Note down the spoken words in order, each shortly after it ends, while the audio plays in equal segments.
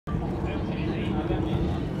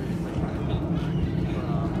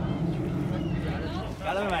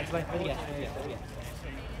actually.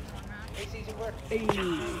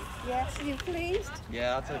 Yes, are you pleased?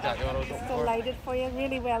 Yeah, that's exactly what I was looking for. Delighted for you.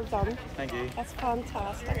 Really well done. Thank you. That's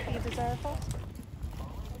fantastic. You deserve it.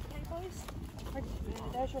 Okay, boys.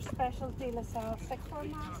 There's your special deal of SALLE sixth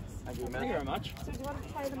form masks. Thank you very much. So do you want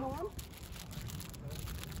to try them on?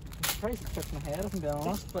 The price fits my head, if I'm being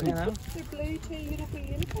honest, but you know. They're blue too, you know, for your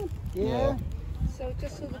uniform. Yeah. So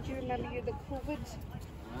just so that you remember, you're the COVID.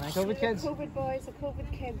 COVID kids. The COVID boys, the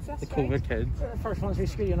COVID kids. That's The right. COVID kids. The first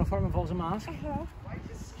one's school uniform involves a mask.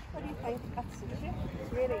 What do you think? That's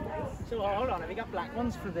it's really nice. So hold on, have you got black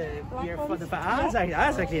ones for the Black year ones? for the that's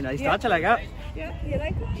actually a nice Yeah. touch. I like that. Yeah, you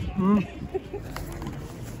like it? Mm.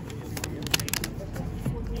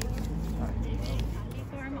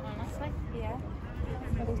 Yeah.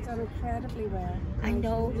 But he's done incredibly well. I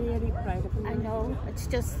know. I'm really proud of him. I know. It's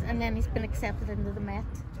just, and then he's been accepted into the Met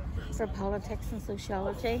for politics and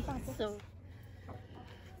sociology. So.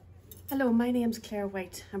 Hello, my name's Claire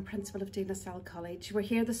White. I'm principal of SALLE College. We're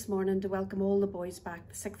here this morning to welcome all the boys back,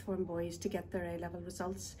 the sixth form boys, to get their A-level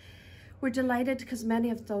results. We're delighted because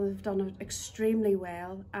many of them have done it extremely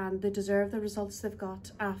well and they deserve the results they've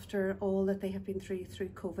got after all that they have been through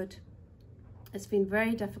COVID. It's been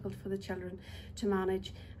very difficult for the children to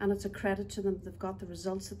manage, and it's a credit to them that they've got the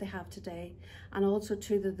results that they have today, and also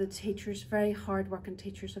to the teachers, very hard-working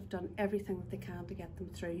teachers, have done everything that they can to get them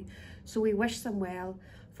through. So we wish them well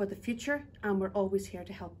for the future, and we're always here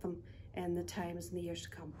to help them in the times and the years to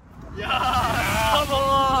come. Yeah! Come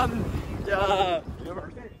on! Yeah!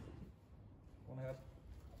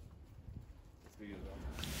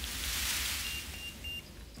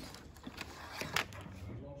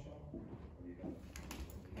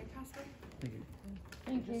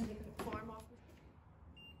 Thank you.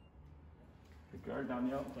 Good girl,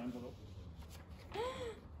 Danielle.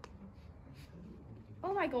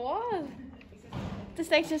 Oh my god!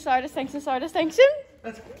 Distinction star, distinction star, distinction!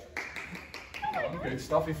 That's good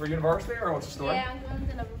stuff for university, or what's the story? Yeah, I'm going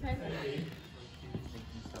to Liverpool.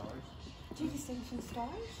 Two distinction stars?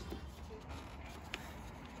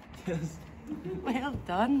 Yes. Well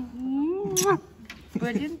done.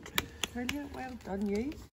 Brilliant. Brilliant. Well done, you.